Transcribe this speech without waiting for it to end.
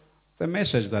The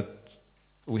message that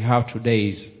we have today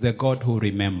is the God who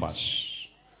remembers.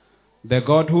 The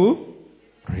God who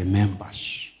remembers.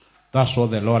 That's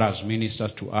what the Lord has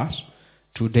ministered to us.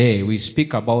 Today we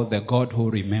speak about the God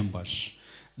who remembers.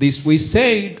 This we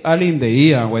said early in the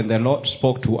year when the Lord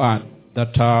spoke to us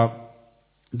that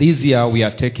this year we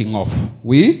are taking off.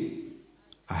 We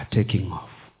are taking off.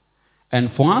 And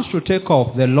for us to take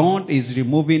off, the Lord is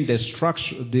removing the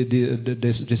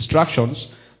distractions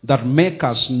that make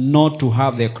us not to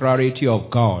have the clarity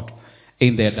of God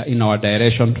in our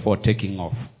direction for taking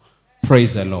off.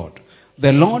 Praise the Lord.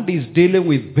 The Lord is dealing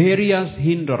with various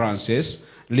hindrances,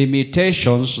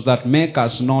 limitations that make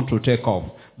us not to take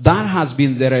off. That has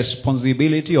been the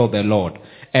responsibility of the Lord.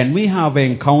 And we have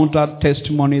encountered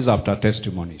testimonies after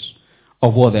testimonies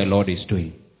of what the Lord is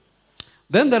doing.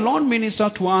 Then the Lord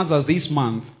ministered to us as this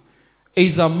month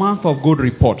is a month of good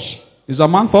reports. It's a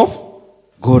month of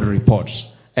good reports.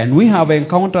 And we have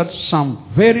encountered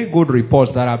some very good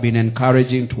reports that have been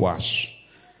encouraging to us.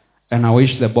 And I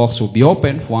wish the box would be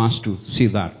open for us to see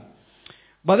that.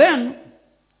 But then,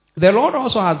 the Lord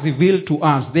also has revealed to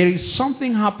us there is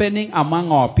something happening among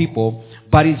our people,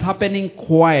 but it's happening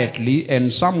quietly,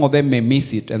 and some of them may miss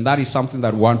it. And that is something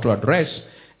that we want to address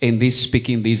in this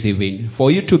speaking this evening. For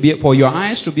your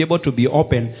eyes to be able to be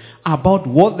open about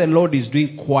what the Lord is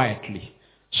doing quietly,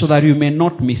 so that you may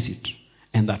not miss it,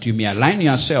 and that you may align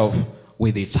yourself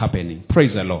with its happening.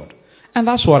 Praise the Lord. And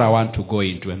that's what I want to go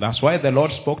into. And that's why the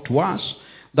Lord spoke to us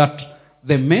that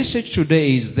the message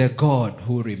today is the God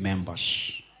who remembers.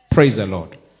 Praise the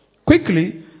Lord.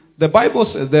 Quickly, the Bible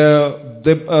says there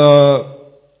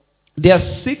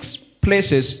are 6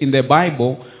 places in the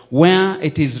Bible where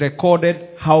it is recorded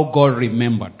how God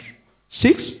remembered.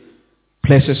 6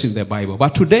 places in the Bible.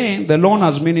 But today, the Lord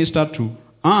has ministered to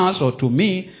us or to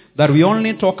me that we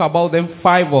only talk about them,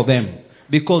 5 of them.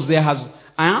 Because I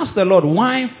asked the Lord,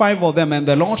 why 5 of them? And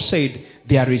the Lord said,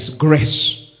 there is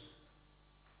grace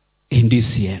in this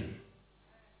year.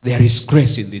 There is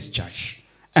grace in this church.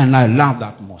 And I love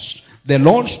that most. The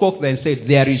Lord spoke there and said,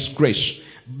 there is grace.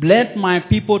 Let my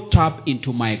people tap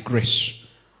into my grace.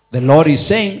 The Lord is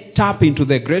saying, tap into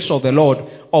the grace of the Lord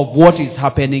of what is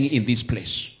happening in this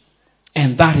place.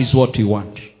 And that is what you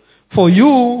want. For you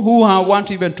who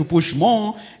want even to push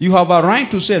more, you have a right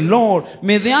to say, Lord,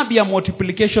 may there be a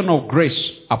multiplication of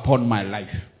grace upon my life.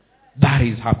 That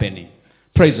is happening.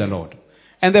 Praise the Lord.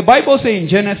 And the Bible says in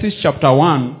Genesis chapter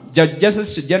 1,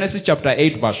 Genesis chapter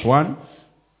 8 verse 1,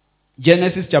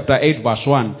 Genesis chapter 8 verse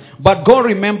 1, but God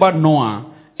remembered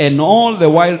Noah and all the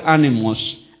wild animals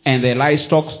and the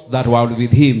livestock that were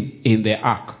with him in the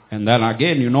ark. And then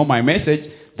again, you know my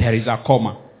message, there is a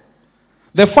comma.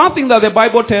 The first thing that the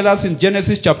Bible tells us in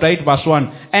Genesis chapter 8 verse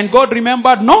 1, and God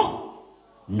remembered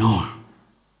Noah.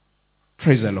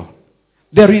 Praise the Lord.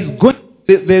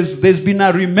 There's been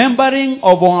a remembering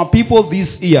of our people this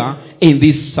year in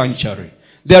this sanctuary.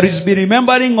 There is been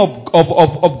remembering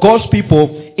of God's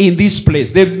people in this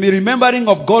place. There's been remembering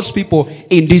of God's people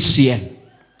in this year.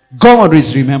 God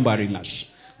is remembering us.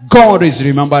 God is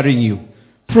remembering you.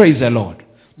 Praise the Lord.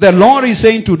 The Lord is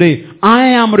saying today, I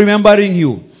am remembering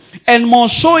you. And more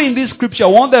so in this scripture,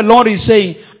 what the Lord is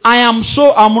saying, I'm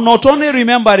not only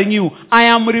remembering you, I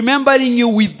am remembering you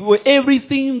with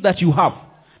everything that you have.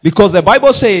 Because the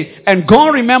Bible says, and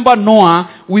God remembered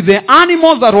Noah with the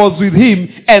animals that was with him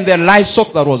and the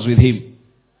livestock that was with him.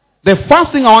 The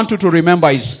first thing I want you to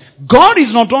remember is, God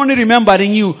is not only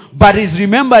remembering you, but is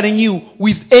remembering you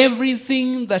with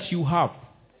everything that you have.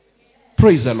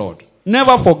 Praise the Lord.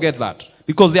 Never forget that.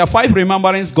 Because there are 5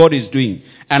 remembrance God is doing.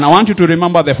 And I want you to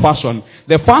remember the first one.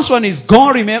 The first one is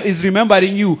God is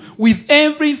remembering you with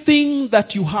everything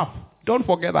that you have. Don't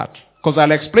forget that. Because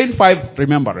I'll explain 5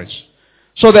 remembrance.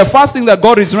 So the first thing that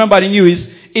God is remembering you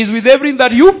is with everything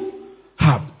that you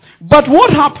have. But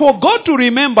for God to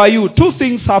remember you, 2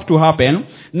 things have to happen.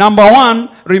 Number 1,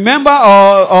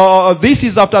 remember, this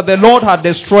is after the Lord had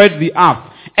destroyed the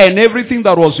earth and everything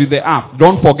that was with the earth.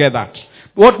 Don't forget that.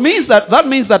 What means that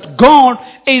means that God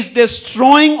is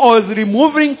destroying or is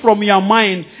removing from your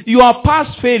mind your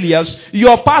past failures,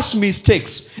 your past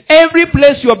mistakes. Every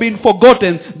place you have been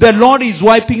forgotten, the Lord is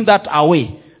wiping that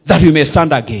away, that you may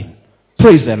stand again.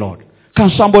 Praise the Lord.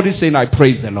 Can somebody say, I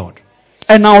praise the Lord?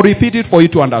 And I'll repeat it for you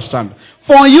to understand.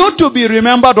 For you to be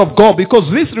remembered of God, because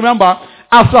please remember,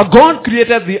 after God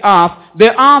created the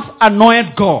earth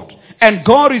annoyed God. And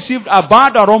God received a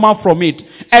bad aroma from it.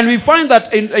 And we find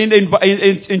that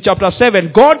in chapter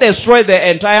 7, God destroyed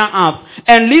the entire earth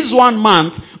and leaves one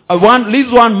man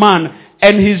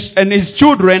and his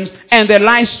children and the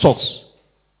livestock.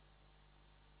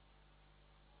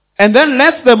 and then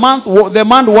lets the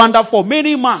man wander for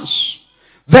many months.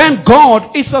 Then God,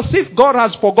 it's as if God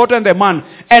has forgotten the man.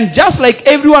 And just like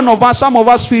every one of us, some of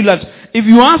us feel that if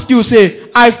you ask, you say,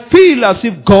 I feel as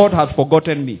if God has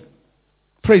forgotten me.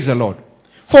 Praise the Lord.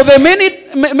 For the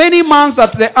many months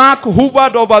that the ark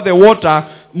hovered over the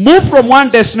water, moved from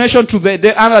one destination to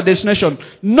the other destination,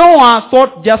 Noah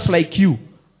thought just like you,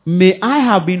 may I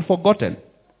have been forgotten.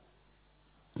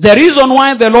 The reason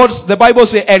why the Bible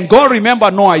says, and God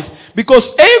remembered Noah, is because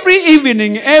every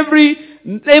evening,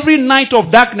 every night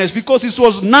of darkness, because it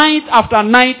was night after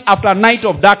night after night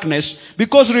of darkness,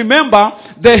 because remember,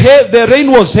 the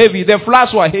rain was heavy, the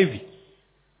floods were heavy.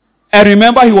 And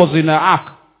remember, he was in an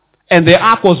ark, and the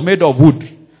ark was made of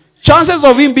wood. Chances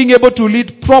of him being able to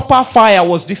lead proper fire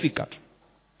was difficult.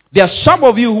 There are some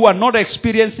of you who are not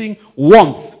experiencing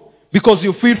warmth because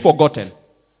you feel forgotten.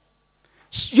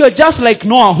 You're just like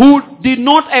Noah, who did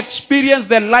not experience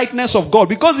the likeness of God.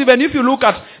 Because even if you look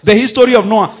at the history of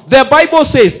Noah, the Bible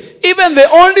says, even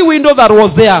the only window that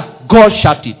was there, God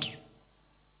shut it.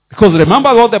 Because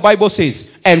remember what the Bible says,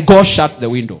 and God shut the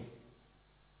window.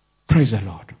 Praise the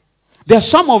Lord. There are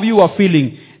some of you who are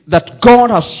feeling that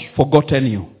God has forgotten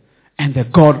you. And the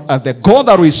God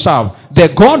that we serve, the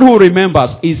God who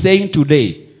remembers, is saying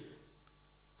today,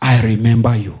 I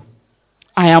remember you.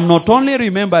 I am not only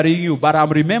remembering you, but I'm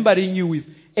remembering you with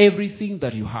everything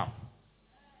that you have.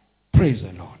 Praise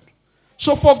the Lord.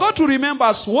 So for God to remember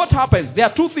us, what happens? There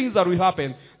are two things that will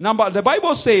happen. The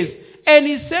Bible says, and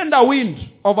he sent a wind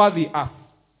over the earth.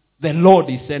 The Lord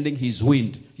is sending his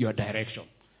wind your direction.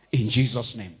 In Jesus'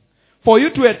 name. For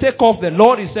you to take off, the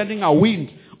Lord is sending a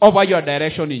wind over your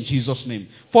direction in Jesus' name.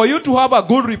 For you to have a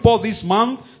good report this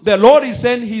month, the Lord is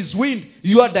sending his wind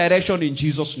your direction in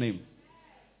Jesus' name.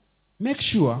 Make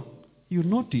sure you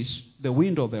notice the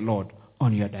wind of the Lord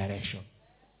on your direction.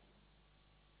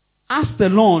 Ask the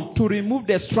Lord to remove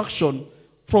destruction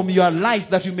from your life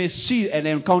that you may see and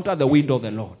encounter the wind of the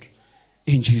Lord.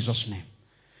 In Jesus' name.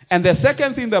 And the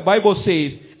second thing the Bible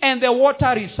says, and the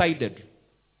water receded.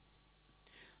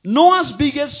 Noah's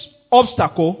biggest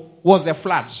obstacle was the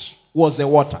floods, was the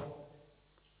water.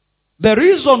 The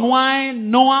reason why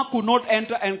Noah could not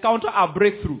encounter a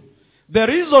breakthrough, the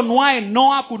reason why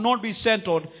Noah could not be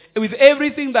centered with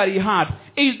everything that he had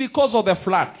is because of the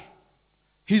flood.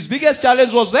 His biggest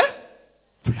challenge was the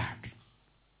flood.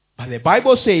 But the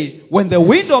Bible says, when the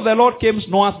wind of the Lord came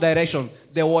Noah's direction,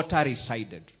 the water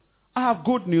receded. I have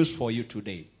good news for you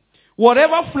today.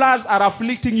 Whatever floods are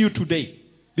afflicting you today,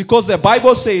 because the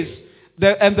Bible says,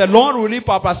 and the Lord will lift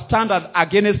up a standard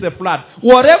against the flood.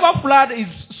 Whatever flood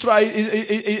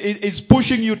is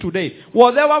pushing you today,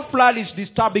 whatever flood is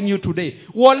disturbing you today,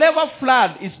 whatever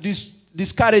flood is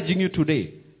discouraging you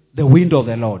today, the wind of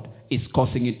the Lord is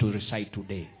causing it to recede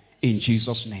today. In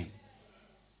Jesus' name.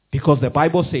 Because the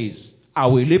Bible says, I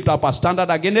will lift up a standard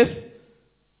against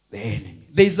the enemy.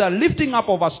 There is a lifting up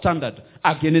of a standard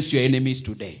against your enemies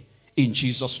today. In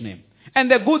Jesus' name.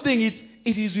 And the good thing is,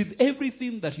 it is with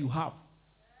everything that you have.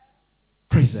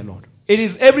 Praise the Lord. It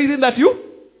is everything that you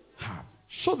have.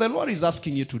 So the Lord is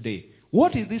asking you today,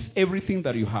 what is this everything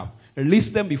that you have?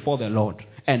 Release them before the Lord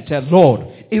and tell, Lord,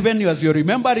 even as you're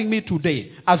remembering me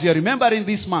today, as you're remembering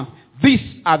this month, these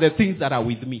are the things that are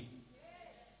with me.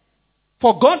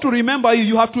 For God to remember you,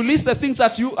 you have to list the things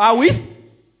that you are with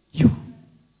you.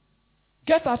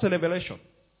 Get that revelation.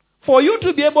 For you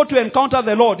to be able to encounter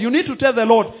the Lord, you need to tell the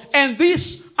Lord, and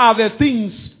these are the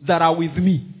things that are with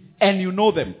me. And you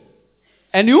know them.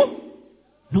 And you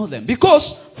know them. Because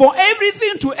for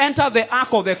everything to enter the Ark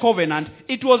of the Covenant,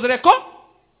 it was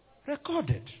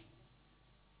recorded.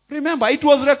 Remember, it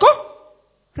was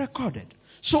recorded.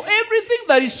 So everything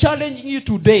that is challenging you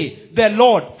today, the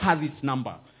Lord has its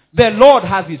number. The Lord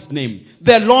has its name.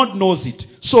 The Lord knows it.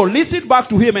 So listen back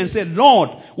to him and say, Lord,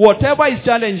 whatever is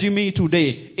challenging me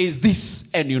today is this,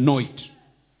 and you know it.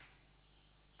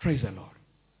 Praise the Lord.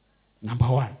 Number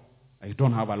one, I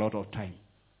don't have a lot of time.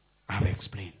 I've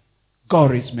explained.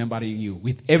 God is remembering you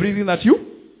with everything that you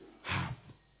have.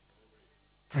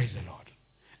 Praise the Lord.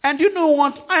 And you know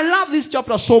what? I love this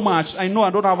chapter so much. I know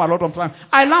I don't have a lot of time.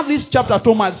 I love this chapter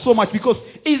so much because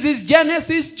it is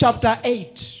Genesis chapter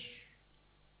 8.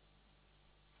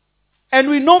 And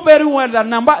we know very well that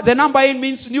the number 8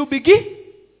 means new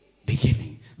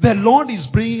beginning. The Lord is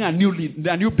bringing a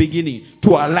new beginning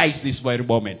to our lives this very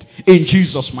moment. In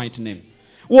Jesus' mighty name.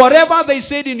 Whatever they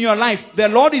said in your life, the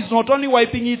Lord is not only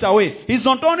wiping it away. He's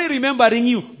not only remembering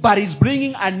you, but He's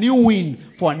bringing a new wind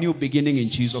for a new beginning in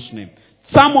Jesus' name.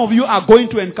 Some of you are going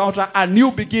to encounter a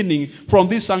new beginning from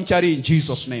this sanctuary in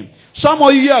Jesus' name. Some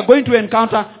of you are going to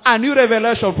encounter a new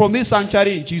revelation from this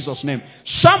sanctuary in Jesus' name.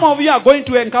 Some of you are going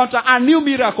to encounter a new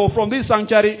miracle from this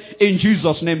sanctuary in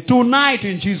Jesus' name. Tonight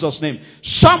in Jesus' name.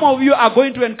 Some of you are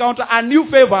going to encounter a new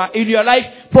favor in your life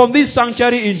from this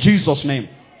sanctuary in Jesus' name.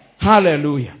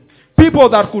 Hallelujah. People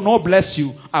that could not bless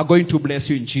you are going to bless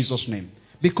you in Jesus' name.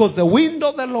 Because the wind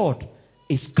of the Lord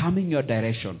is coming your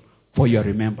direction for your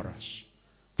remembrance,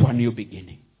 for a new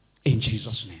beginning. In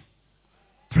Jesus' name.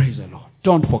 Praise the Lord.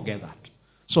 Don't forget that.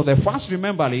 So the first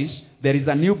remember is, there is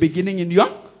a new beginning in your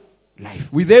life.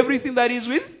 With everything that is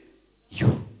with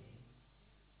you.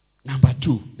 Number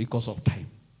 2, because of time.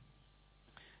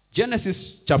 Genesis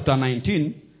chapter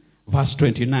 19, verse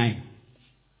 29.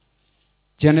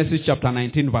 Genesis chapter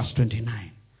 19, verse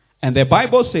 29. And the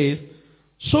Bible says,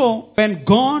 So when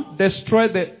God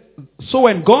destroyed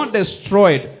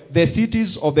the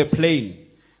cities of the plain,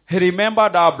 he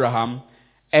remembered Abraham,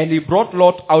 and he brought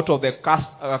Lot out of the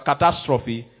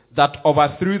catastrophe that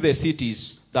overthrew the cities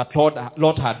that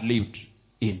Lot had lived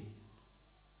in.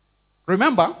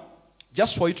 Remember,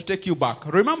 just for you to take you back,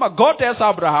 remember God tells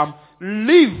Abraham,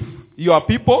 leave your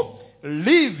people,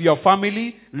 leave your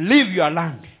family, leave your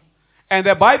land. And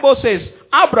the Bible says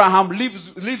Abraham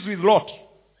lives with Lot.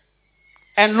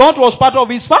 And Lot was part of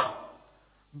his family.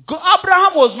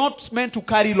 Abraham was not meant to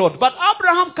carry Lot, but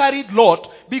Abraham carried Lot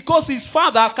because his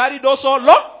father carried also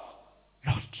Lot.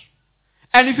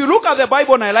 And if you look at the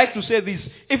Bible, and I like to say this,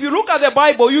 if you look at the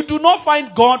Bible, you do not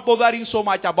find God bothering so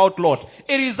much about Lot.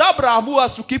 It is Abraham who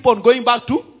has to keep on going back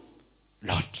to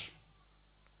Lot.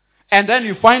 And then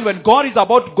you find when God is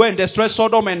about to go and destroy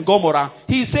Sodom and Gomorrah,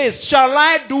 he says, shall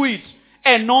I do it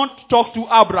and not talk to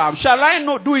Abraham? Shall I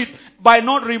not do it by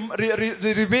not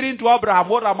revealing to Abraham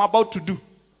what I'm about to do?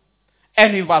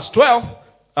 And in verse 12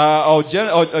 or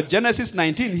Genesis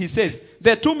 19, he says,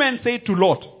 the two men said to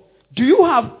Lot, do you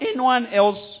have anyone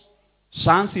else,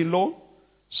 sons-in-law,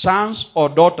 sons or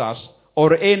daughters,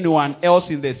 or anyone else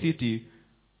in the city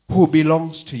who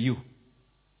belongs to you?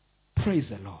 Praise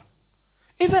the Lord.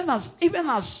 Even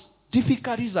as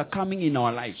difficulties are coming in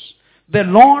our lives, the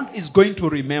Lord is going to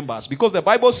remember us. Because the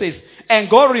Bible says, and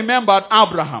God remembered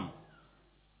Abraham.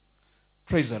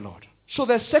 Praise the Lord. So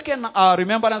the second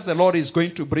remembrance the Lord is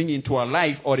going to bring into our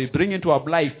life, or bring into our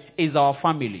life, is our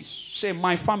families. Say,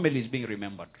 my family is being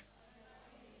remembered.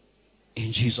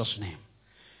 In Jesus' name.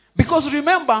 Because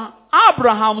remember,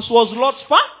 Abraham's was Lot's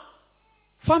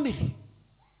family.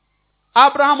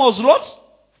 Abraham was Lot's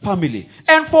family.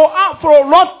 And for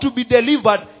Lot to be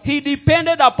delivered, he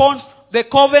depended upon the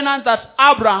covenant that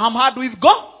Abraham had with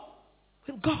God.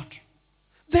 With God.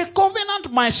 The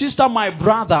covenant, my sister, my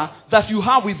brother, that you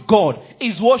have with God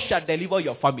is what shall deliver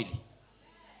your family.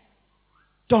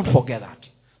 Don't forget that.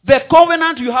 The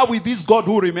covenant you have with this God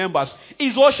who remembers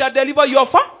is what shall deliver your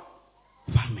family.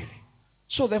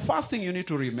 So the first thing you need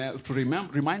to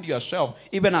remind yourself,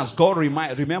 even as God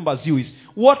remembers you, is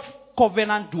what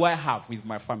covenant do I have with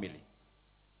my family?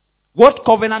 What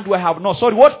covenant do I have?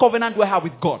 What covenant do I have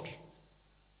with God?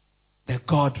 The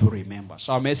God who remembers.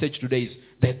 Our message today is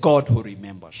the God who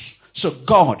remembers. So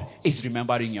God is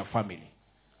remembering your family.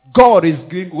 God is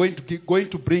going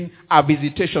to bring a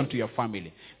visitation to your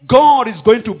family. God is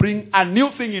going to bring a new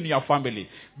thing in your family.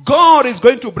 God is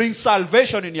going to bring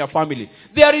salvation in your family.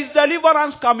 There is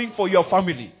deliverance coming for your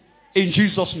family. In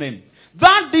Jesus' name.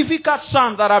 That difficult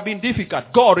son that have been difficult,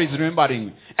 God is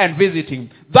remembering and visiting.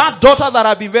 That daughter that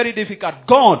have been very difficult,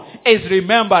 God is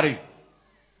remembering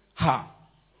her.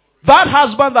 That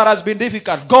husband that has been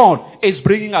difficult, God is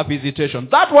bringing a visitation.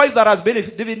 That wife that has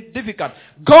been difficult,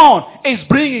 God is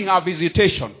bringing a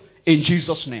visitation in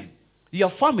Jesus' name.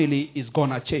 Your family is going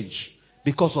to change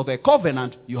because of the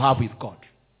covenant you have with God.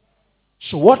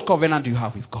 So what covenant do you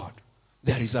have with God?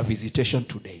 There is a visitation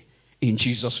today in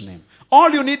Jesus' name.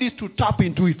 All you need is to tap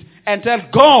into it and tell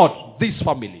God, this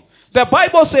family. The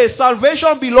Bible says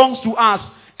salvation belongs to us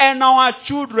and our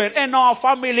children and our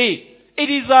family. It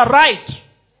is a right.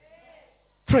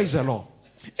 Praise the Lord.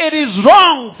 It is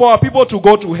wrong for people to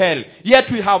go to hell. Yet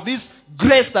we have this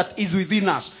grace that is within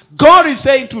us. God is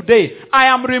saying today, I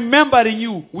am remembering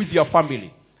you with your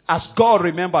family. As God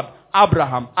remembered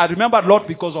Abraham, I remember Lot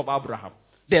because of Abraham.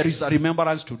 There is a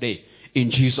remembrance today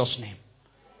in Jesus' name.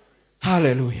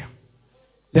 Hallelujah.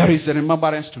 There is a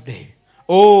remembrance today.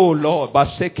 Oh Lord, there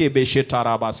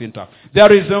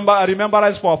is a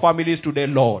remembrance for our families today,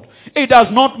 Lord. It does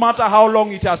not matter how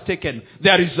long it has taken.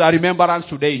 There is a remembrance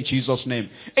today in Jesus' name.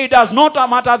 It does not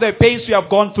matter the pains we have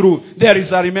gone through. There is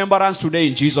a remembrance today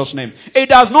in Jesus' name. It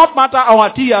does not matter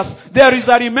our tears. There is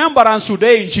a remembrance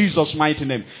today in Jesus' mighty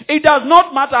name. It does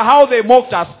not matter how they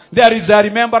mocked us. There is a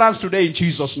remembrance today in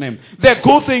Jesus' name. The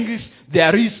good thing is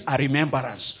there is a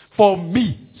remembrance for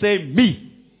me. Say me.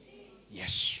 Yes.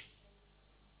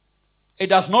 It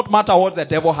does not matter what the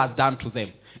devil has done to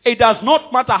them. It does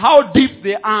not matter how deep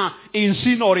they are in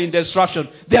sin or in destruction.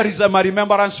 There is a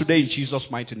remembrance today in Jesus'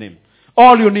 mighty name.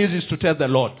 All you need is to tell the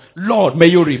Lord, Lord, may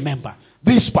you remember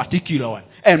this particular one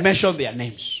and mention their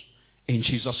names in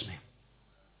Jesus' name.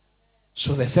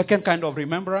 So the second kind of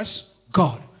remembrance,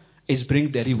 God is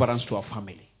bringing deliverance to our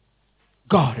family.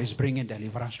 God is bringing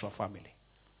deliverance to our family.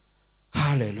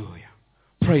 Hallelujah.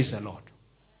 Praise the Lord.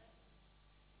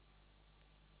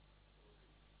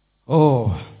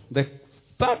 Oh, the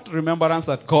third remembrance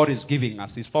that God is giving us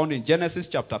is found in Genesis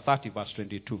chapter 30 verse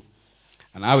 22.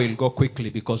 And I will go quickly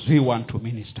because we want to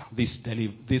minister this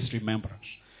remembrance.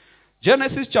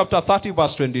 Genesis chapter 30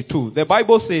 verse 22. The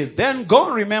Bible says, then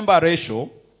God remembered Rachel.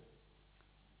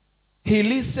 He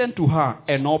listened to her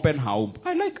and opened her womb.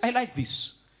 I like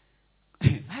this.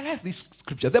 I like this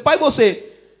scripture. The Bible says,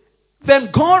 then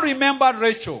God remembered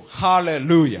Rachel.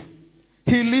 Hallelujah.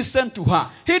 He listened to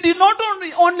her. He did not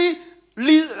only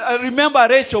remember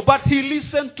Rachel, but he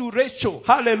listened to Rachel.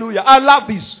 Hallelujah. I love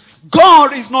this.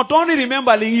 God is not only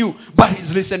remembering you, but he's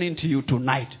listening to you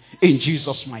tonight in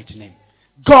Jesus' mighty name.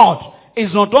 God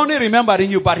is not only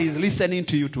remembering you, but he's listening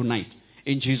to you tonight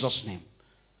in Jesus' name.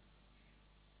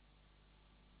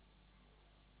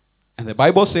 And the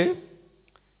Bible says,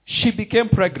 she became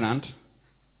pregnant.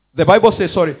 The Bible says,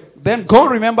 then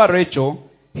God remembered Rachel.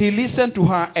 He listened to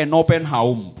her and opened her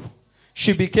womb.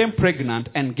 She became pregnant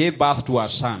and gave birth to a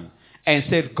son and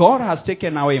said, God has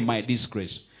taken away my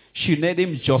disgrace. She named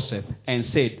him Joseph and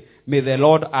said, may the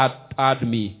Lord add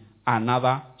me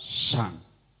another son.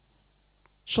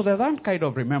 So the third kind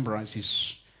of remembrance is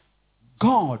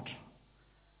God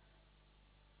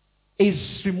is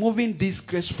removing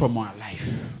disgrace from our life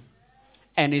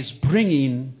and is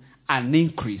bringing an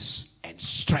increase and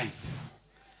strength.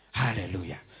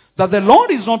 Hallelujah. That the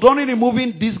Lord is not only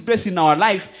removing disgrace in our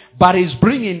life, but is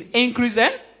bringing increase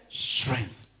and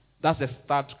strength. That's the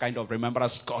third kind of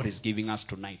remembrance God is giving us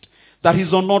tonight. That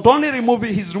he's not only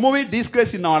removing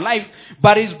disgrace in our life,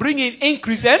 but he's bringing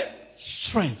increase and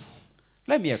strength.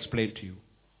 Let me explain to you.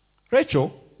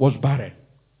 Rachel was barren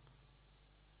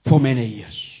for many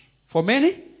years. For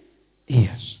many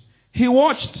years. He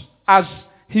watched as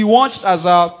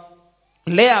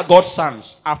Leah got sons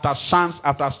after sons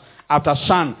after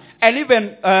son. And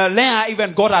even Leah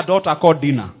even got a daughter called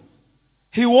Dinah.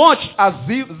 He watched as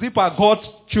Zipporah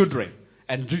got children.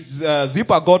 And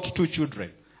Zipporah got 2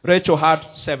 children. Rachel had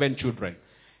 7 children.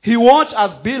 He watched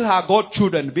as Bilhah got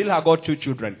children. Bilhah got 2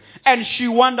 children. And she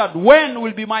wondered, when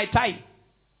will be my time?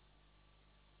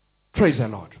 Praise the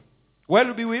Lord.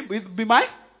 When will be my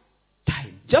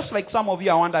time? Just like some of you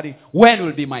are wondering, when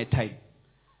will be my time?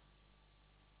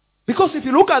 Because if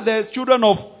you look at the children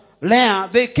of Leah,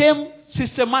 they came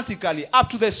systematically up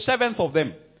to the 7th of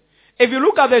them. If you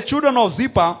look at the children of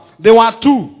Zipporah, there were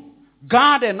 2,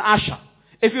 Gad and Asher.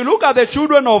 If you look at the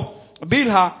children of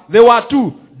Bilhah, there were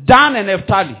 2, Dan and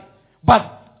Naphtali.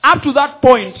 But up to that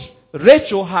point,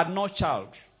 Rachel had no child.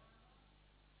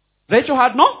 Rachel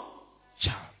had no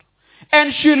child.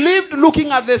 And she lived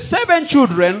looking at the 7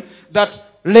 children that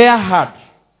Leah had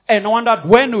and wondered,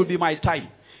 when will be my time?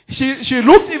 She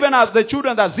looked even at the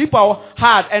children that Zipporah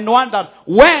had and wondered,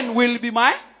 when will be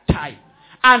my time?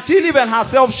 Until even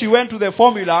herself, she went to the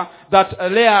formula that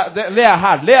Leah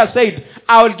had. Leah said,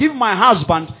 I will give my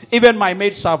husband even my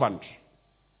maidservant.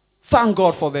 Thank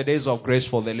God for the days of grace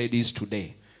for the ladies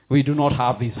today. We do not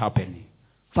have this happening.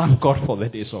 Thank God for the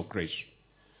days of grace.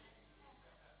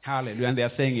 Hallelujah. And they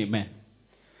are saying amen.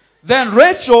 Then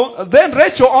Rachel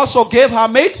also gave her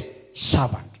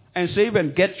maidservant and said,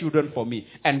 even get children for me,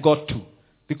 and got 2.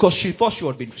 Because she thought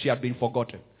she had been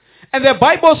forgotten. And the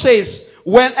Bible says,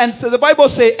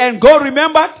 and God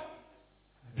remembered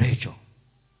Rachel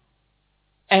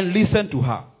and listened to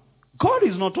her. God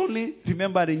is not only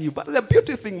remembering you, but the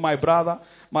beautiful thing, my brother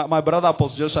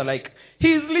Apostle Joshua,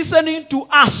 he's listening to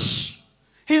us.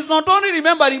 He's not only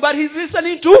remembering, but he's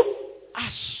listening to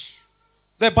us.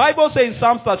 The Bible says in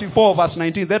Psalm 34 verse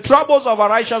 19, the troubles of a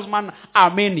righteous man are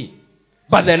many,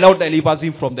 but the Lord delivers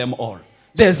him from them all.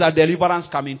 There's a deliverance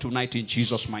coming tonight in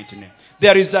Jesus' mighty name.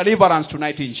 There is deliverance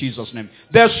tonight in Jesus' name.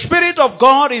 The Spirit of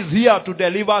God is here to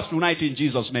deliver us tonight in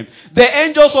Jesus' name. The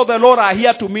angels of the Lord are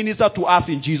here to minister to us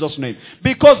in Jesus' name.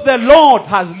 Because the Lord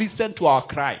has listened to our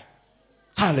cry.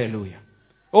 Hallelujah.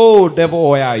 Oh, devil,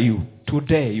 where are you?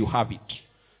 Today you have it.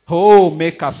 Oh,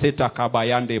 make a seta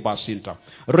kabayande basinta.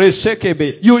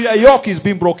 Resekebe. Your yoke is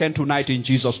being broken tonight in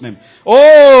Jesus' name.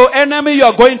 Oh, enemy, you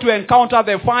are going to encounter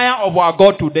the fire of our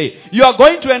God today. You are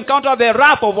going to encounter the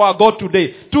wrath of our God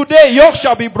today. Today, yoke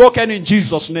shall be broken in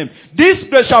Jesus' name.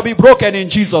 Disgrace shall be broken in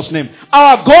Jesus' name.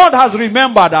 Our God has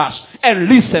remembered us and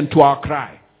listened to our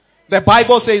cry. The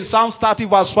Bible says in Psalms 30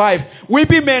 verse 5,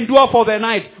 weeping may endure for the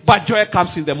night, but joy comes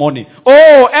in the morning.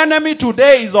 Oh, enemy,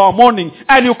 today is our morning,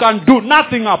 and you can do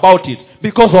nothing about it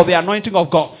because of the anointing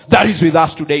of God that is with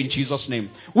us today in Jesus' name.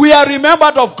 We are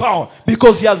remembered of God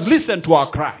because He has listened to our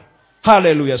cry.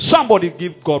 Hallelujah. Somebody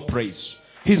give God praise.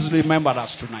 He's remembered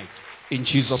us tonight in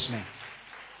Jesus' name.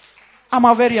 I'm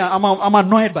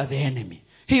annoyed by the enemy.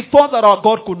 He thought that our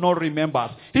God could not remember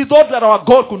us. He thought that our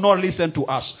God could not listen to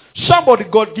us. Somebody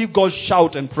give God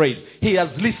shout and praise. He has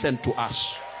listened to us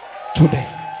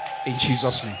today in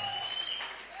Jesus' name.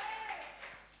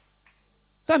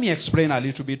 Let me explain a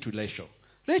little bit to Rachel.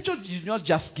 Rachel did not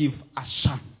just give a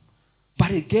son,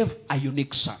 but he gave a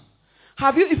unique son.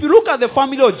 If you look at the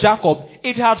family of Jacob,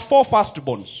 it had 4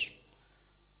 firstborns.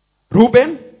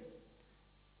 Reuben,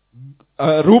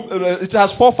 it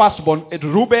has 4 firstborn. It's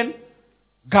Reuben,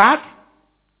 Gad,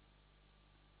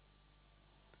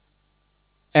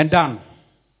 and Dan.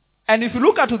 And if you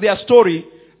look at their story,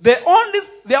 there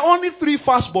are only 3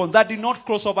 firstborn that did not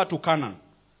cross over to Canaan.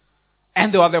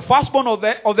 And they were the firstborn of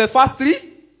the first 3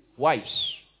 wives.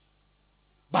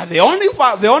 But the only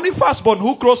firstborn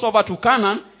who crossed over to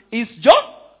Canaan is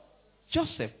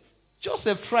Joseph.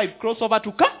 Joseph tribe crossed over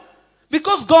to Canaan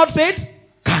because God said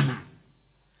Canaan.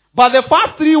 But the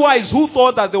first 3 wives who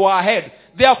thought that they were ahead,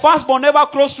 their firstborn never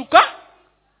crossed to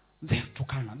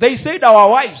Canaan. They said, our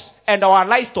wives and our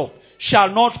livestock shall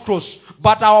not cross,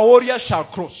 but our warriors shall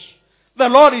cross. The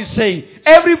Lord is saying,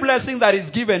 every blessing that is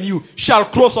given you shall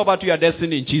cross over to your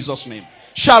destiny in Jesus' name.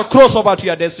 Shall cross over to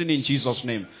your destiny in Jesus'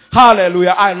 name.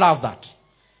 Hallelujah. I love that.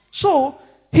 So,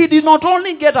 he did not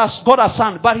only got a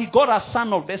son, but he got a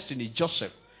son of destiny,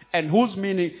 Joseph, and whose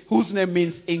name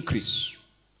means increase.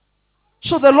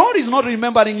 So the Lord is not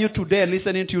remembering you today and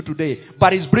listening to you today,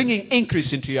 but is bringing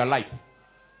increase into your life.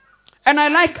 And I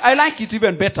like it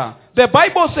even better. The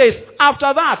Bible says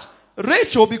after that,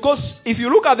 Rachel, because if you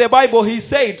look at the Bible, he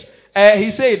said,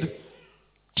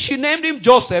 she named him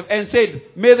Joseph and said,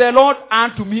 may the Lord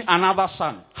add to me another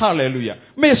son. Hallelujah.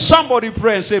 May somebody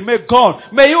pray and say,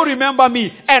 may you remember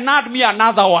me and add me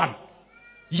another one.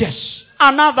 Yes,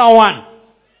 another one.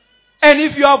 And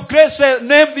if you have grace,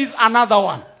 name this another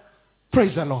one.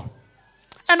 Praise the Lord.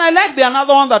 And I like the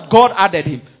another one that God added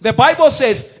him. The Bible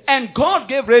says, and God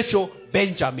gave Rachel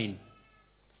Benjamin.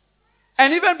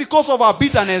 And even because of her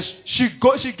bitterness, she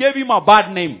gave him a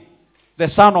bad name, the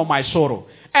son of my sorrow.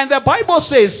 And the Bible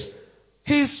says,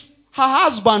 her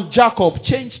husband Jacob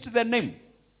changed the name.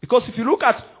 Because if you look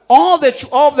at all the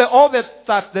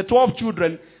 12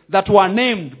 children that were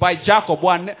named by Jacob,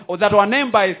 or that were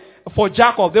named for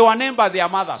Jacob, they were named by their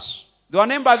mothers. They were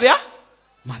named by their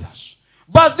mothers.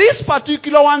 But this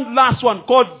particular one, last one,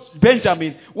 called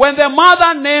Benjamin, when the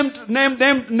mother named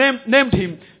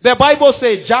him, the Bible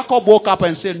says Jacob woke up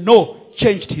and said, no,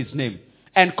 changed his name,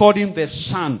 and called him the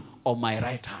son of my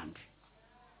right hand.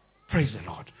 Praise the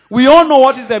Lord. We all know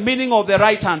what is the meaning of the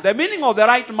right hand. The meaning of the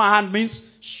right hand means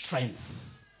strength.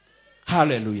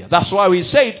 Hallelujah. That's why we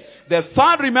said the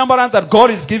third remembrance that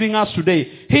God is giving us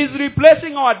today, He is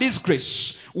replacing our disgrace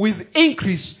with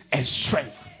increase and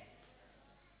strength.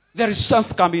 There is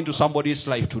strength coming to somebody's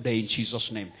life today in Jesus'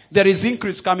 name. There is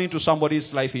increase coming to somebody's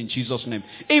life in Jesus' name.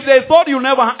 If they thought you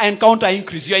never encounter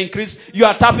increase, you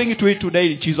are tapping into it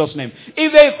today in Jesus' name.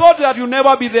 If they thought that you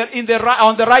never be there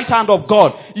on the right hand of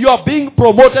God, you are being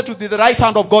promoted to the right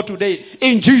hand of God today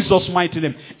in Jesus' mighty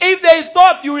name. If they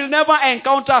thought you will never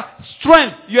encounter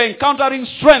strength, you are encountering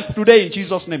strength today in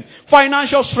Jesus' name.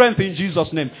 Financial strength in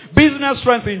Jesus' name. Business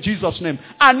strength in Jesus' name.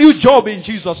 A new job in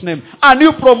Jesus' name. A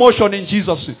new promotion in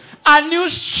Jesus' name. A new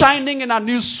shining and a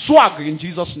new swag in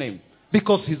Jesus' name.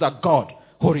 Because He's a God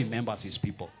who remembers His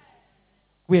people.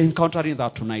 We're encountering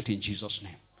that tonight in Jesus'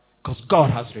 name. Because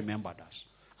God has remembered us.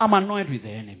 I'm annoyed with the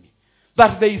enemy.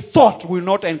 That they thought we will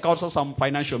not encounter some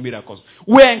financial miracles.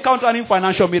 We're encountering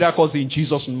financial miracles in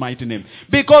Jesus' mighty name.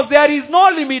 Because there is no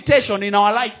limitation in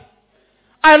our life.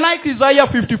 I like Isaiah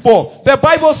 54. The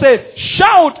Bible says,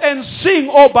 shout and sing,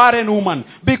 O barren woman.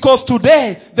 Because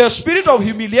today, the spirit of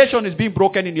humiliation is being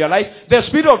broken in your life. The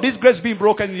spirit of disgrace is being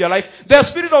broken in your life. The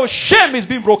spirit of shame is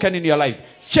being broken in your life.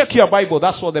 Check your Bible.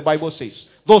 That's what the Bible says.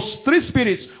 Those three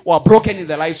spirits were broken in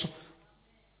the lives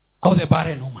of the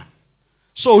barren woman.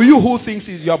 So you who thinks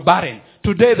you're barren,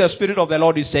 today the Spirit of the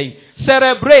Lord is saying,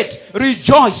 celebrate,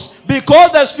 rejoice,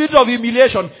 because the spirit of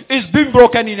humiliation is being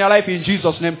broken in your life in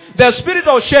Jesus' name. The spirit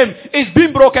of shame is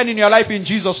being broken in your life in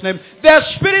Jesus' name. The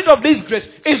spirit of disgrace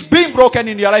is being broken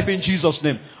in your life in Jesus'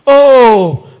 name.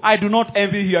 Oh, I do not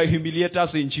envy your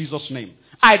humiliators in Jesus' name.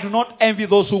 I do not envy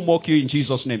those who mock you in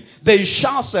Jesus' name. They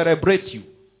shall celebrate you.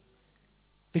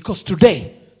 Because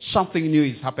today, something new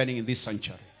is happening in this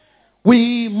sanctuary.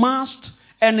 We must,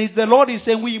 and the Lord is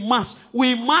saying we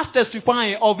must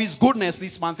testify of His goodness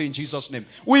this month in Jesus' name.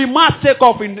 We must take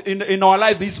off in our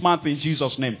life this month in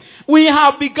Jesus' name. We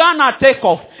have begun our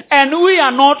takeoff, and we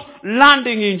are not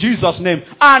landing in Jesus' name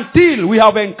until we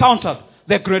have encountered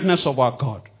the greatness of our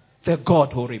God. The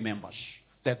God who remembers.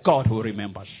 The God who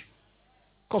remembers.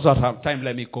 Because I have time,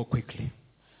 let me go quickly.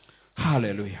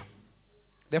 Hallelujah.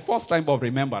 The fourth time of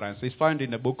remembrance is found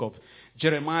in the book of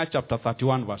Jeremiah chapter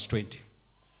 31 verse 20.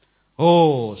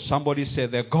 Oh, somebody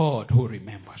said the God who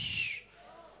remembers.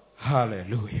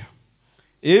 Hallelujah.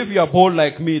 If you are bold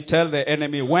like me, tell the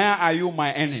enemy, where are you,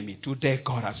 my enemy? Today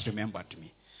God has remembered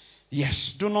me. Yes,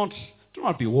 do not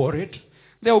be worried.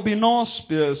 There will be no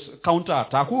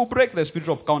counter-attack. We will break the spirit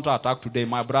of counter-attack today,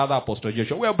 my brother Apostle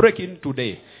Joshua. We are breaking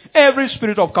today. Every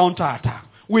spirit of counter-attack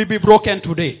will be broken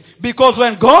today. Because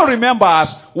when God remembers,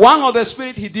 one of the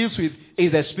spirits He deals with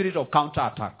is the spirit of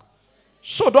counter-attack.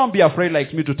 So don't be afraid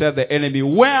like me to tell the enemy,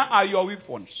 where are your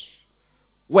weapons?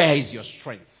 Where is your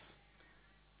strength?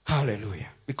 Hallelujah.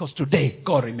 Because today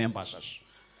God remembers us.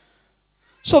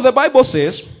 So the Bible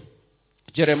says,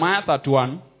 Jeremiah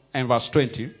 31 and verse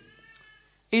 20,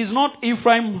 is not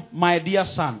Ephraim my dear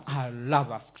son? I love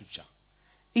that scripture.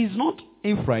 Is not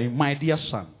Ephraim my dear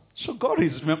son? So God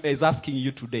is asking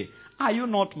you today, are you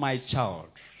not my child?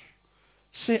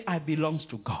 Say, I belong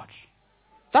to God.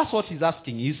 That's what He's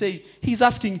asking. He's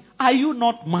asking, are you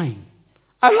not mine?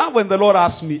 I love when the Lord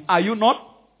asks me, are you not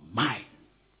mine?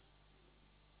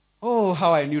 Oh,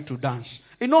 how I knew to dance.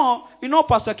 You know,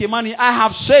 Pastor Kimani, I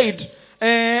have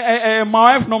said,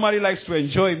 my wife normally likes to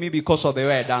enjoy me because of the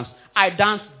way I dance. I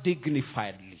dance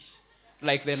dignifiedly,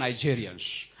 like the Nigerians.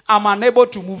 I'm unable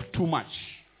to move too much.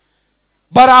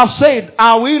 But I've said,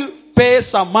 I will pay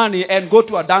some money and go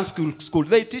to a dance school.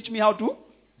 They teach me how to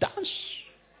dance.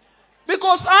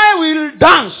 Because I will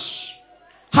dance.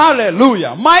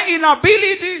 Hallelujah. My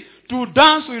inability to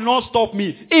dance will not stop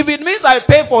me. If it means I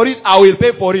pay for it, I will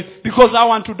pay for it. Because I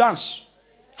want to dance.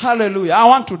 Hallelujah. I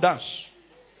want to dance.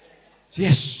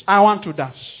 Yes, I want to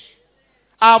dance.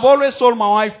 I've always told my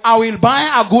wife, I will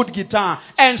buy a good guitar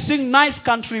and sing nice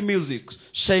country music.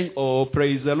 Saying, oh,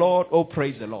 praise the Lord, oh,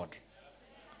 praise the Lord.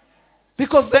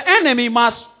 Because the enemy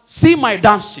must see my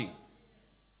dancing.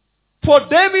 For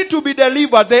David to be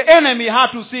delivered, the enemy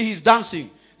had to see his dancing.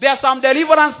 There's some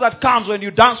deliverance that comes when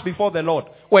you dance before the Lord,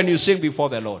 when you sing before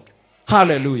the Lord.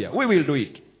 Hallelujah. We will do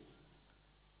it.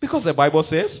 Because the Bible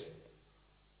says,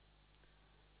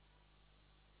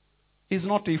 is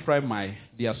not Ephraim my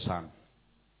dear son,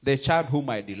 the child whom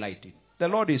I delight in? The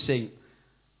Lord is saying,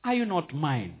 are you not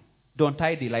mine? Don't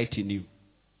I delight in you?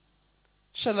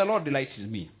 So the Lord delights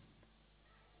in me.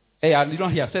 Hey, you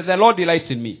don't hear. Say, the Lord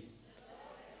delights in me.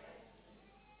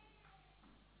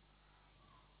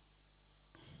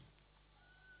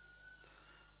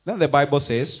 Then the Bible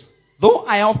says, though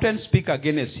I often speak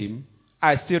against him,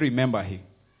 I still remember him.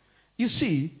 You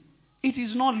see, it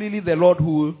is not really the Lord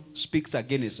who speaks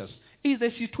against us. It's the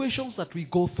situations that we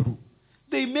go through.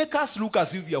 They make us look as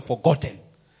if we are forgotten.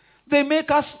 They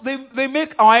make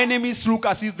our enemies look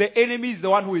as if the enemy is the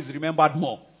one who is remembered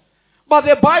more. But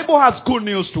the Bible has good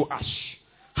news to us.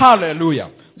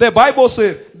 Hallelujah. The Bible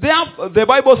says,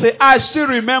 I still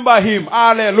remember him.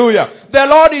 Hallelujah. The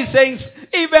Lord is saying,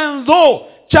 even though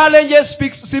challenges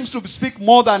seems to speak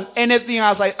more than anything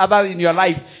else other in your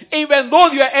life, even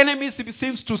though your enemy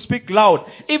seems to speak loud,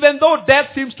 even though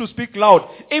death seems to speak loud,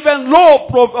 even though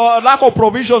lack of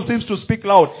provision seems to speak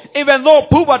loud, even though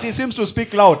poverty seems to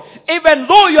speak loud, even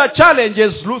though your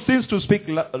challenges seems to speak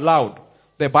loud,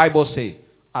 the Bible says,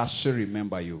 I still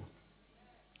remember you.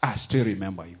 I still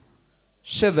remember you.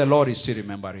 Say, the Lord is still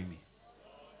remembering me.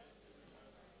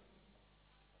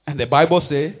 And the Bible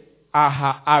says, I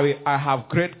have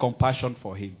great compassion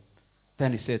for him.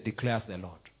 Then he said, declares the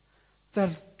Lord.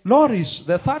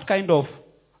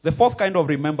 The fourth kind of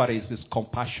remembrance is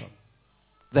compassion.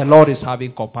 The Lord is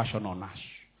having compassion on us.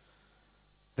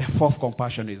 The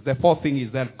fourth thing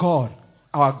is that God,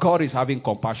 our God is having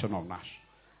compassion on us.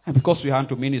 And because we have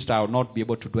to minister, I will not be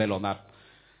able to dwell on that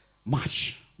much.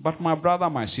 But my brother,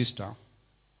 my sister,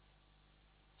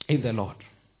 in the Lord,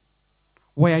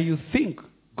 where you think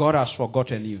God has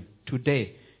forgotten you,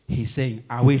 today He's saying,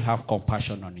 I will have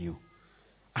compassion on you.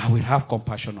 I will have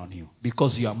compassion on you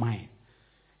because you are mine.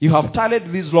 You have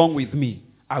tarried this long with me.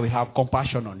 I will have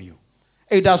compassion on you.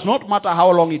 It does not matter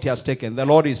how long it has taken. The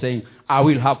Lord is saying, I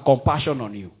will have compassion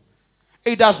on you.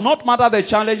 It does not matter the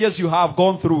challenges you have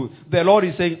gone through. The Lord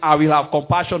is saying, I will have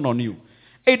compassion on you.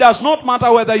 It does not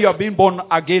matter whether you have been born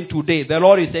again today. The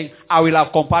Lord is saying, I will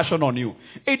have compassion on you.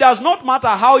 It does not matter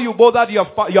how you bothered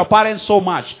your parents so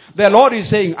much. The Lord is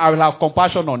saying, I will have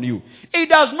compassion on you. It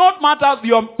does not matter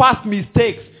your past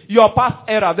mistakes, your past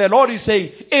error. The Lord is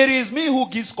saying, it is me who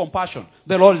gives compassion.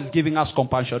 The Lord is giving us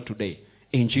compassion today.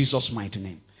 In Jesus' mighty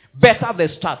name. Better the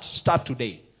start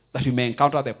today, that you may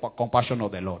encounter the compassion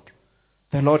of the Lord.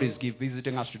 The Lord is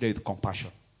visiting us today with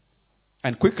compassion.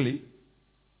 And quickly,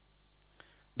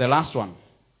 the last one.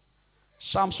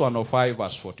 Psalms 105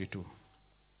 verse 42.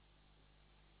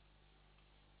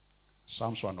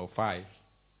 Psalms 105,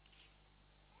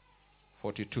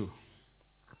 42.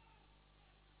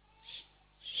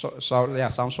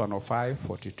 Psalms 105,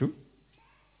 42.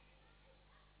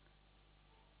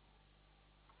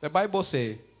 The Bible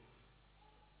says,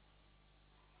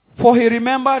 for he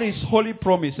remembered his holy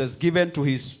promises given to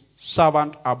his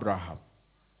servant Abraham.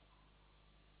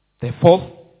 The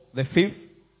fifth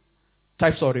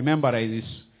types of remembrance is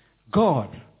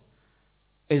God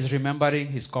is remembering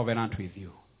his covenant with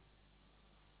you.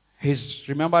 He's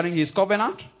remembering his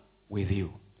covenant with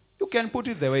you. You can put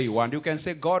it the way you want. You can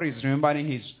say God is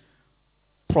remembering his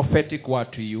prophetic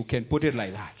word to you. You can put it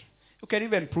like that. You can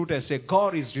even put it and say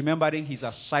God is remembering his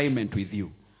assignment with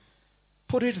you.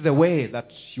 Put it the way that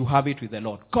you have it with the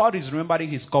Lord. God is remembering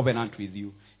his covenant with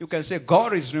you. You can say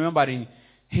God is remembering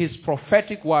his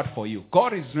prophetic word for you.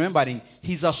 God is remembering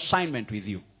his assignment with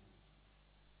you.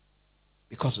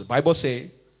 Because the Bible says,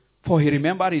 for he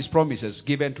remembered his promises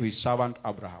given to his servant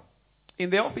Abraham. In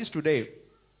the office today,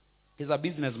 he's a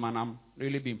businessman I'm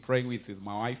really been praying with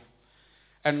my wife.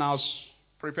 And I was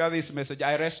preparing this message.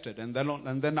 I rested and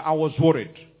then I was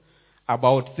worried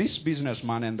about this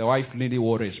businessman, and the wife really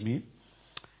worries me.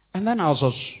 And then I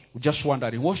was just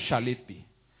wondering, what shall it be?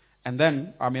 And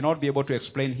then I may not be able to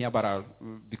explain here, but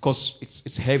because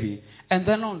it's heavy. And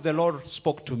then the Lord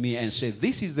spoke to me and said,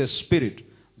 this is the spirit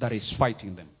that is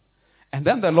fighting them. And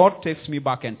then the Lord takes me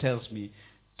back and tells me,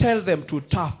 tell them to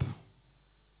tap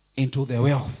into the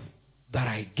wealth that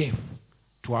I gave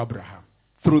to Abraham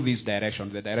through this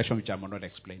direction, the direction which I'm not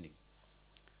explaining.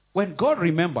 When God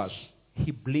remembers,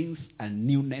 he brings a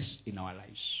newness in our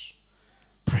lives.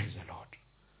 Praise the Lord.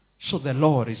 So the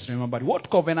Lord is remembering. What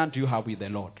covenant do you have with the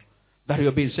Lord? That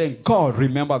you've been saying, God,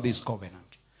 remember this covenant.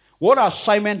 What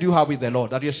assignment do you have with the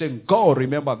Lord? That you're saying, God,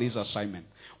 remember this assignment.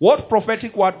 What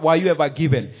prophetic word were you ever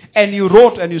given? And you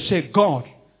wrote and you say, God,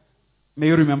 may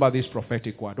you remember this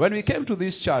prophetic word. When we came to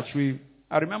this church,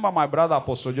 I remember my brother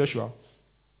Apostle Joshua,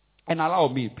 and allow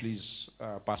me please,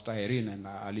 Pastor Erin and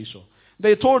Aliso.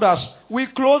 They told us, we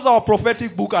closed our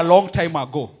prophetic book a long time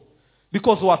ago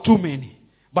because there were too many.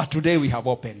 But today we have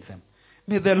opened them.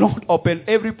 May the Lord open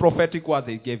every prophetic word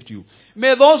they gave to you.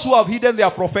 May those who have hidden their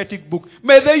prophetic book,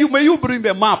 may you bring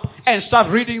them up and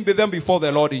start reading with them before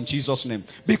the Lord in Jesus' name.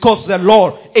 Because the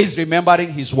Lord is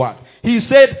remembering his word. He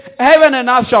said, heaven and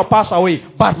earth shall pass away,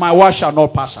 but my word shall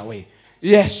not pass away.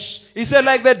 Yes. He said,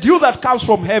 like the dew that comes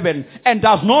from heaven and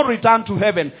does not return to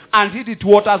heaven until it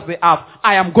waters the earth,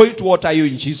 I am going to water you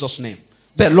in Jesus' name.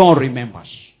 The Lord remembers.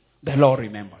 The Lord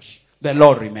remembers. The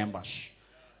Lord remembers.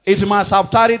 It must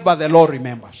have tarried, but the Lord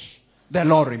remembers. The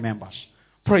Lord remembers.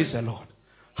 Praise the Lord.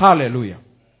 Hallelujah.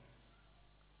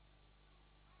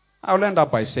 I'll end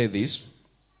up by saying this.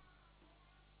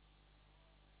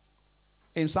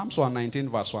 In Psalms 119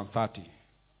 verse 130.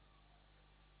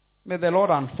 May the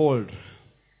Lord unfold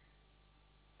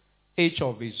each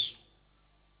of his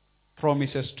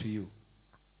promises to you,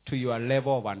 to your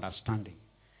level of understanding.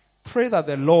 Pray that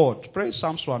the Lord, pray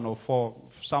Psalms 104,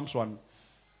 Psalms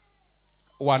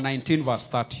 119 verse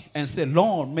 30, and say,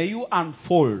 Lord, may you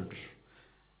unfold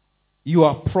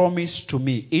your promise to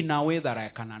me in a way that I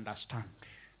can understand.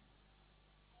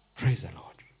 Praise the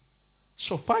Lord.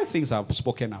 So 5 things I've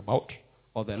spoken about,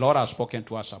 or the Lord has spoken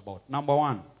to us about. Number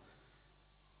 1,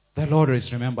 the Lord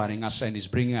is remembering us and is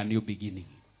bringing a new beginning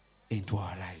into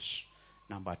our lives.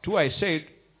 Number 2, I said,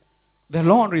 the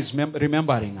Lord is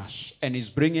remembering us and is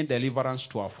bringing deliverance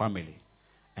to our family.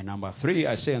 And number 3,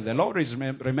 I said, the Lord is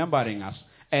remembering us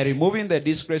and removing the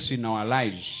disgrace in our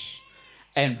lives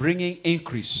and bringing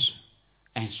increase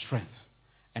and strength.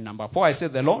 And number 4, I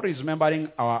said the Lord is remembering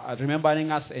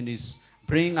us and is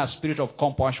bringing a spirit of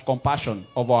compassion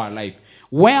over our life.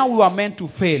 Where we were meant to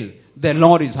fail, the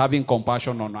Lord is having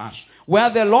compassion on us.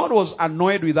 Where the Lord was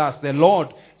annoyed with us, the Lord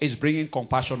is bringing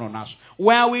compassion on us.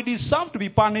 Where we deserve to be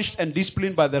punished and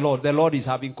disciplined by the Lord is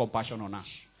having compassion on us.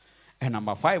 And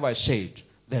number 5, I said,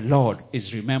 the Lord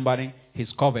is remembering his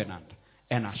covenant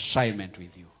and assignment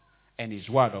with you and his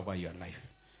word over your life.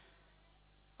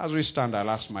 As we stand, I'll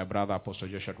ask my brother Apostle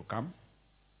Joshua to come.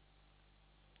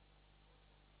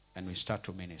 And we start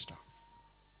to minister.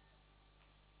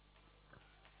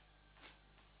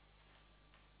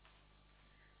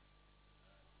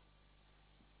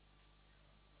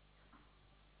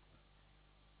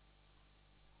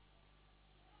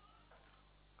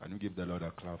 Can you give the Lord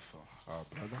a clap for our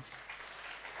brother?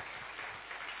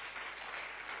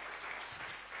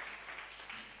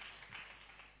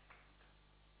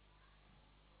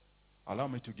 Allow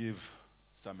me to give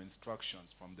some instructions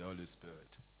from the Holy Spirit.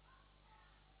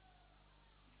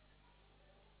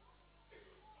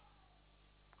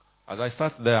 As I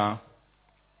sat there,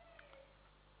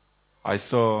 I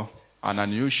saw an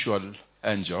unusual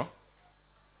angel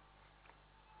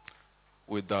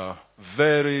with a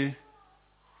very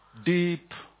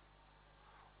deep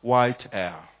white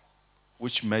hair,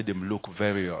 which made him look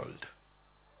very old.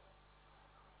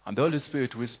 And the Holy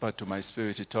Spirit whispered to my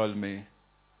spirit, he told me,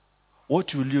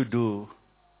 what will you do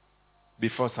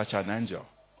before such an angel?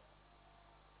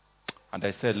 And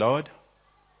I said, Lord,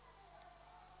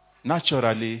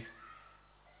 naturally,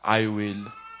 I will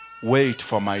wait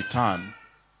for my turn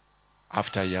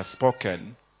after he has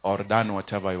spoken or done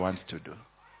whatever he wants to do.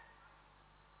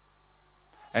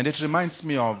 And it reminds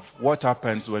me of what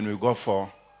happens when we go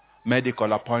for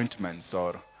medical appointments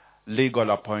or legal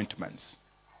appointments.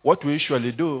 What we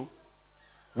usually do,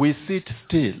 we sit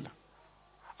still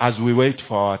as we wait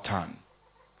for our turn.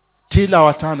 Till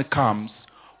our turn comes,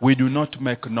 we do not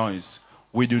make noise.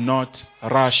 We do not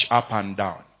rush up and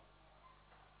down.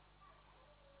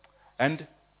 And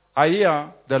I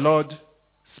hear the Lord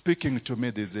speaking to me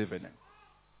this evening.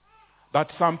 That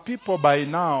some people by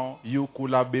now, you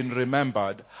could have been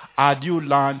remembered had you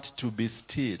learned to be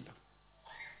still.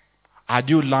 Had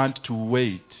you learned to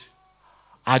wait.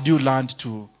 Had you learned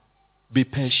to be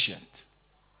patient.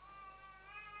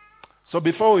 So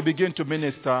before we begin to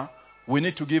minister, we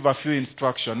need to give a few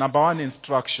instructions. Number 1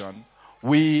 instruction,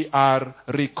 we are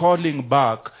recalling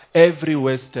back every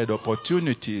wasted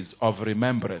opportunities of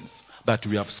remembrance that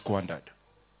we have squandered.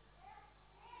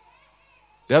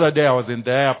 The other day I was in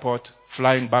the airport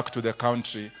flying back to the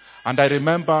country, and I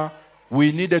remember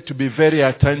we needed to be very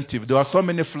attentive. There were so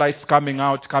many flights coming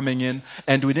out, coming in,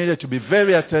 and we needed to be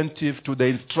very attentive to the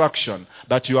instruction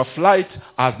that your flight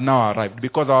has now arrived,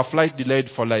 because our flight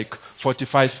delayed for like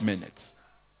 45 minutes.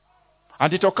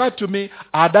 And it occurred to me,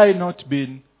 had I not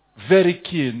been very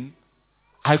keen,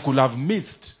 I could have missed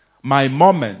my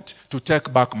moment to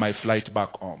take back my flight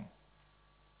back home.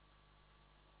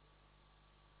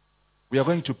 We are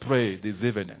going to pray this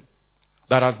evening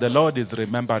that as the Lord is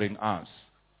remembering us,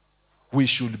 we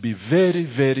should be very,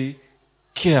 very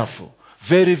careful,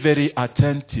 very, very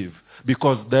attentive,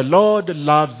 because the Lord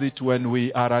loves it when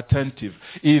we are attentive.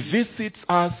 He visits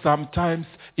us sometimes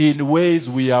in ways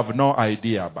we have no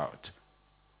idea about.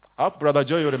 Brother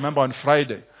Joe, you remember on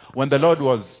Friday when the Lord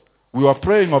we were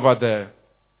praying over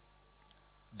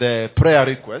the prayer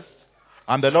request,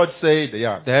 and the Lord said,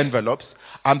 the envelopes,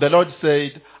 and the Lord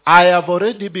said, I have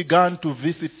already begun to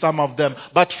visit some of them,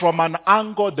 but from an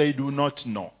angle they do not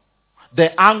know.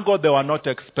 The angle they were not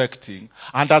expecting.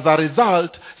 And as a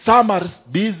result, some are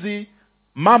busy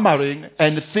murmuring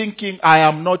and thinking, I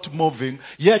am not moving,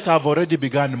 yet I've already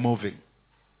begun moving.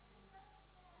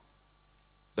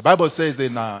 The Bible says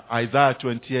in Isaiah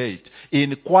 28,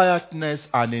 in quietness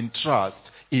and in trust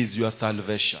is your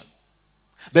salvation.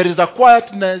 There is a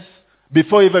quietness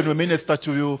before even we minister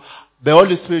to you. The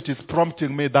Holy Spirit is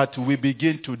prompting me that we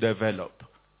begin to develop.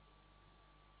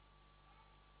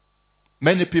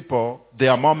 Many people,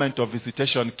 their moment of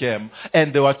visitation came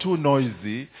and they were too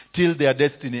noisy till their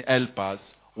destiny helpers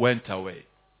went away.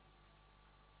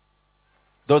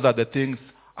 Those are the things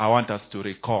I want us to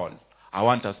recall. I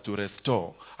want us to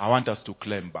restore. I want us to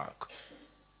claim back.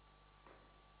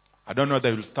 I don't know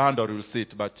whether you'll stand or you'll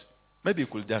sit, but maybe you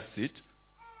could just sit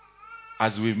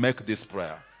as we make this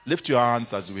prayer. Lift your hands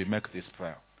as we make this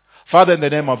prayer. Father, in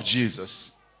the name of Jesus,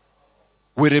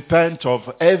 we repent of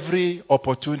every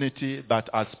opportunity that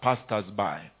has passed us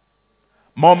by.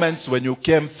 Moments when you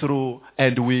came through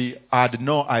and we had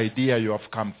no idea you have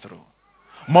come through.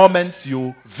 moments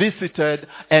you visited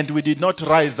and we did not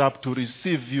rise up to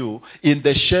receive you in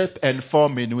the shape and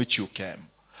form in which you came.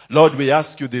 Lord, we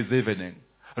ask you this evening,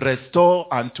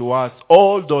 restore unto us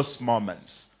all those moments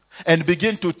and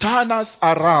begin to turn us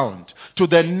around to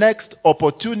the next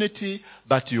opportunity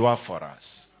that you have for us.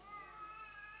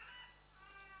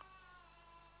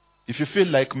 If you feel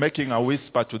like making a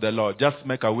whisper to the Lord, just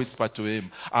make a whisper to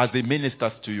him as he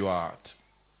ministers to your heart.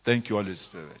 Thank you, Holy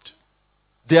Spirit.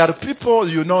 There are people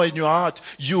you know in your heart,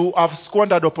 you have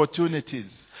squandered opportunities.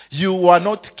 You are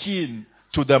not keen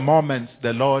to the moments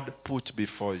the Lord put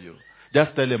before you.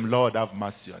 Just tell him, Lord, have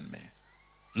mercy on me.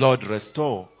 Lord,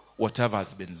 restore whatever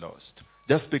has been lost.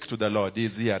 Just speak to the Lord. He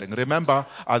is hearing. Remember,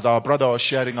 as our brother was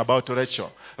sharing about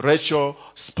Rachel. Rachel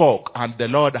spoke and the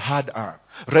Lord heard her.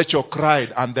 Rachel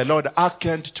cried and the Lord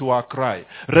hearkened to her cry.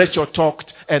 Rachel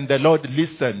talked and the Lord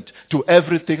listened to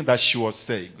everything that she was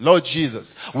saying. Lord Jesus,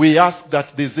 we ask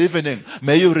that this evening,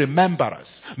 may you remember us.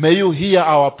 May you hear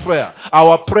our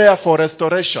prayer for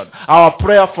restoration, our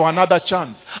prayer for another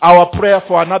chance, our prayer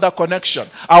for another connection,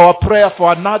 our prayer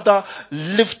for another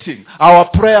lifting, our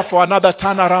prayer for another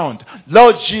turnaround.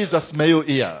 Lord Jesus, may you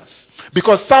hear us.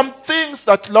 Because some things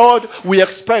that, Lord, we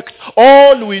expect,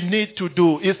 all we need to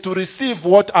do is to receive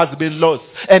what has been lost,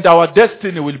 and our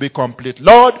destiny will be complete.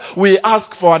 Lord, we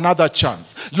ask for another chance.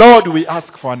 Lord, we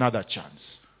ask for another chance.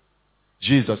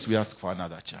 Jesus, we ask for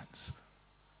another chance.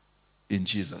 In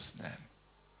Jesus' name.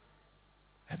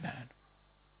 Amen.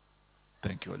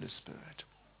 Thank you, Holy Spirit.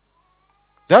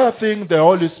 The other thing the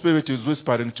Holy Spirit is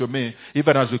whispering to me,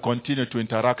 even as we continue to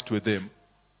interact with him,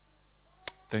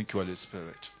 thank you, Holy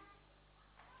Spirit,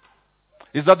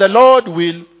 is that the Lord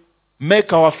will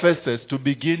make our faces to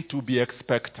begin to be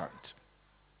expectant.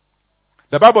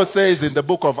 The Bible says in the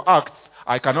book of Acts,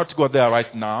 I cannot go there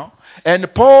right now, and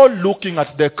Paul, looking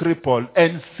at the cripple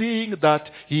and seeing that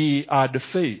he had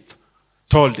faith,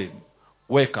 told him,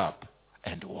 wake up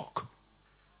and walk.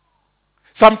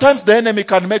 Sometimes the enemy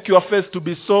can make your face to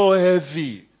be so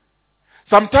heavy.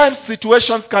 Sometimes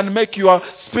situations can make your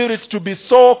spirit to be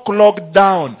so clogged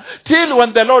down, till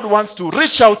when the Lord wants to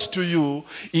reach out to you,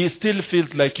 he still feels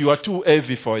like you are too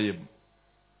heavy for him.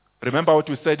 Remember what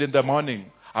we said in the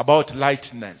morning about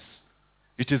lightness.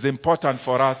 It is important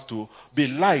for us to be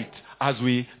light as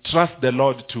we trust the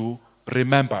Lord to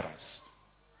remember us.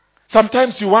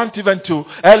 Sometimes you want even to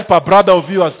help a brother of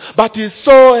yours, but he's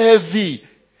so heavy.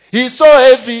 He's so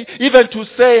heavy even to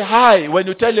say hi. When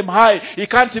you tell him hi, he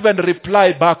can't even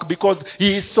reply back because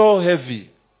he is so heavy.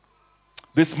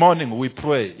 This morning we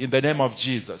pray in the name of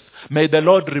Jesus. May the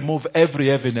Lord remove every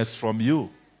heaviness from you.